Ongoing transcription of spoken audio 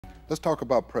Let's talk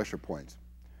about pressure points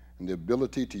and the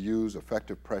ability to use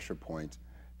effective pressure points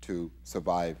to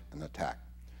survive an attack.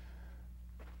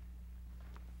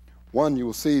 One, you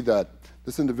will see that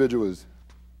this individual is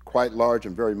quite large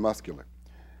and very muscular,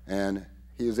 and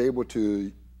he is able to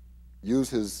use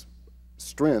his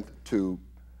strength to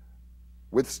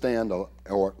withstand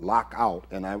or lock out,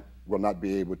 and I will not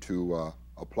be able to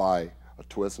apply a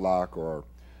twist lock or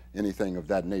anything of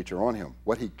that nature on him.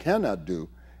 What he cannot do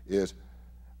is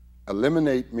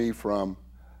eliminate me from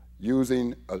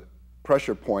using a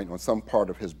pressure point on some part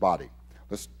of his body.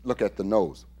 Let's look at the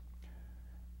nose.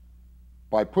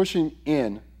 By pushing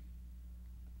in,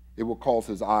 it will cause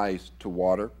his eyes to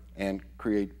water and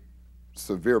create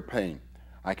severe pain.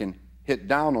 I can hit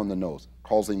down on the nose,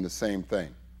 causing the same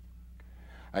thing.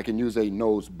 I can use a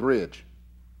nose bridge.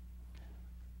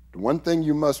 The one thing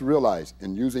you must realize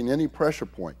in using any pressure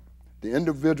point, the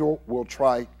individual will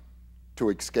try to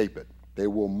escape it. They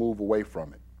will move away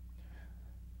from it.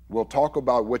 We'll talk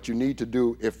about what you need to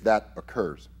do if that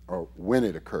occurs or when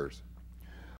it occurs.